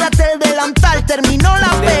candela, quítate el delantal, terminó la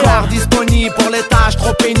pega. Les corps disponibles pour les tâches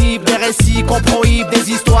trop pénibles. Des récits qu'on prohibe, des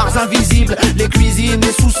histoires invisibles. Les cuisines,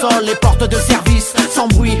 les sous-sols, les portes de service. Sans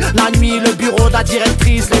bruit, la nuit, le bureau de la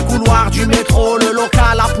directrice. Les couloirs du métro, le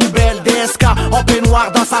local, la poubelle. DSK en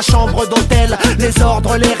peignoir dans sa chambre d'hôtel. Les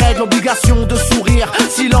ordres, les règles, obligation de sourire.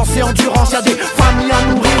 Silence et endurance, y'a des familles à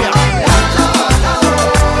nourrir.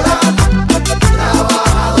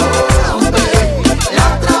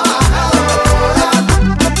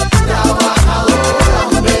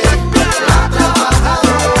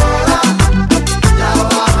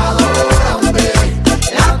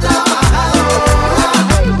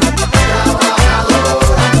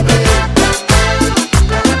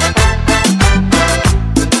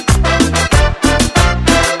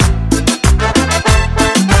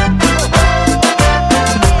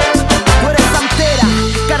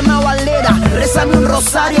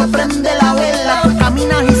 Prende la vela, tú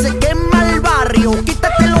caminas y se quema el barrio.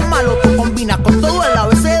 Quítate lo malo, tú combinas con todo el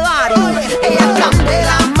abecedario. Ella es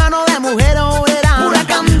candela, mano de mujer obrera, pura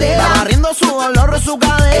candela, va barriendo su dolor de su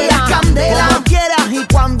cadera. Ella es candela, como quieras y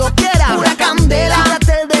cuando quieras, pura candela.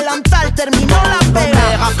 Quítate el delantal, terminó la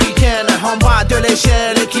pega. Africaine, en bas de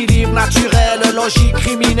l'échelle, équilibre naturel, logique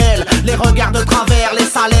criminelle, les regards de travers, les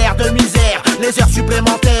salaires de misère, les heures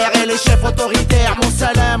supplémentaires et les chefs autoritaires, mon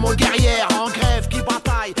seul mon guerrière en grève qui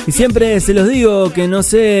bataille. Y siempre se los digo que no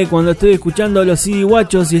sé cuando estoy escuchando los CD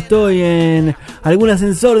Guachos si estoy en algún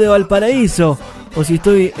ascensor de Valparaíso o si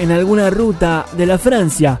estoy en alguna ruta de la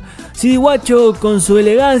Francia. CD Guacho con su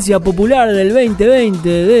elegancia popular del 2020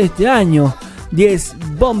 de este año. 10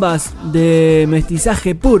 bombas de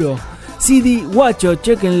mestizaje puro. CD Guacho,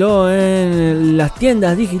 chéquenlo en las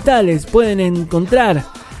tiendas digitales, pueden encontrar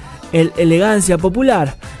el elegancia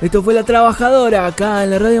popular. Esto fue La Trabajadora acá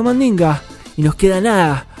en la Radio Mandinga. Y nos queda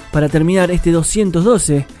nada para terminar este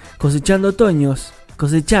 212, cosechando otoños,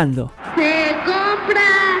 cosechando. Se compra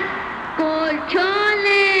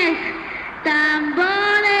colchones,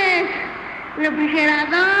 tambores,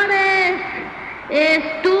 refrigeradores,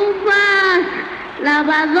 estufas,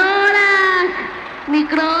 lavadoras,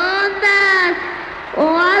 microondas o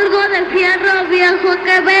algo de fierro viejo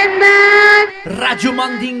que vendan. Radio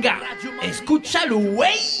Mandinga, escúchalo,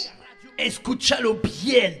 güey. Escúchalo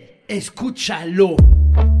bien, escúchalo.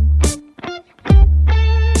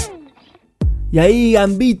 Y ahí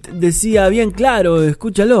Gambit decía bien claro,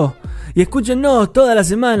 escúchalo. Y escúchenos todas las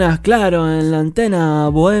semanas, claro, en la antena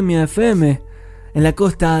Bohemia FM, en la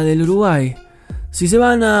costa del Uruguay. Si se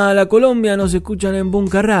van a la Colombia nos escuchan en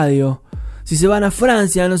Bunka Radio. Si se van a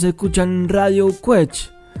Francia nos escuchan en Radio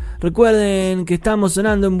Quech. Recuerden que estamos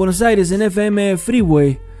sonando en Buenos Aires en FM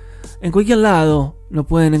Freeway. En cualquier lado nos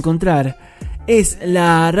pueden encontrar. Es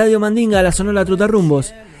la Radio Mandinga, la Sonora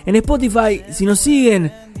Trotarrumbos. En Spotify, si nos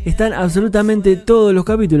siguen, están absolutamente todos los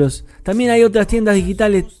capítulos. También hay otras tiendas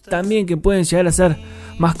digitales también que pueden llegar a ser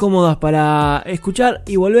más cómodas para escuchar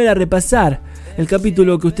y volver a repasar el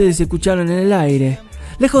capítulo que ustedes escucharon en el aire.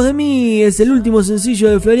 Lejos de mí es el último sencillo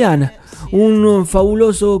de Florian, un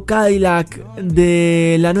fabuloso Cadillac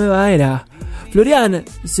de la nueva era. Florian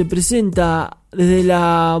se presenta desde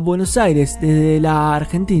la Buenos Aires, desde la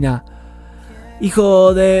Argentina.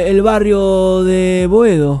 Hijo del barrio de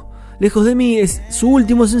Boedo. Lejos de mí es su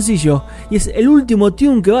último sencillo y es el último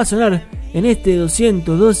tune que va a sonar en este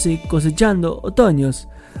 212 cosechando otoños.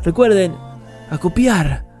 Recuerden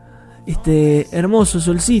acopiar este hermoso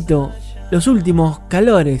solcito, los últimos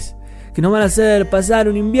calores que nos van a hacer pasar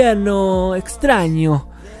un invierno extraño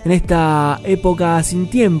en esta época sin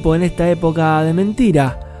tiempo, en esta época de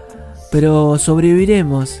mentira. Pero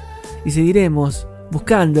sobreviviremos y seguiremos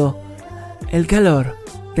buscando el calor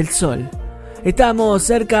del sol. Estamos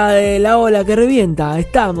cerca de la ola que revienta.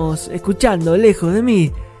 Estamos escuchando lejos de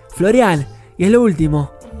mí Florian y es lo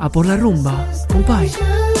último a por la rumba, compay.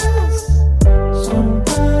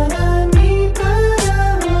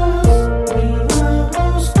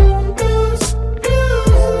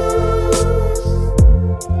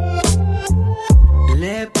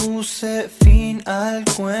 Le puse fin al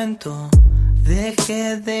cuento,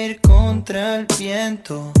 dejé de ir contra el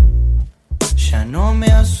viento. Ya no me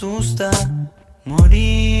asusta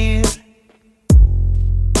morir.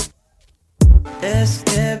 Es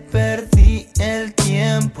que perdí el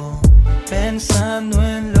tiempo pensando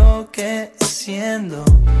enloqueciendo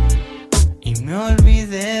y me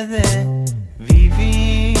olvidé de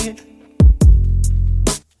vivir.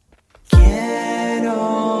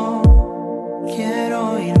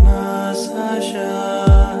 Quiero ir más allá,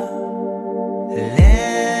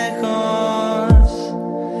 lejos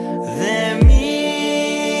de mí.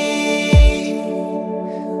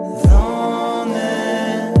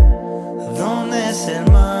 ¿Dónde es el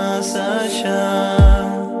más allá?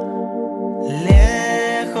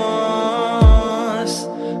 Lejos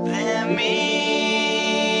de mí.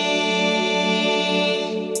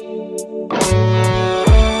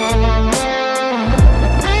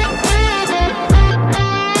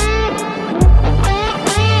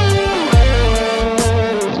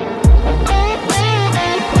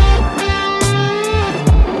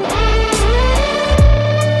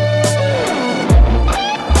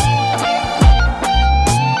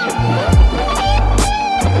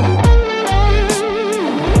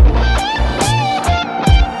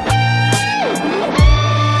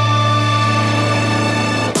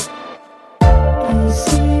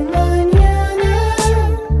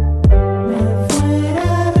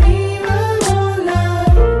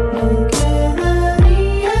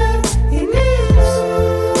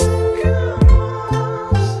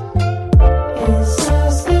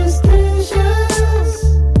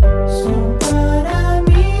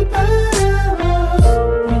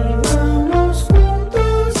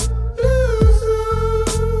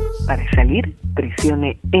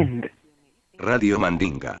 Presione End. Radio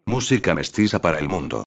Mandinga, música mestiza para el mundo.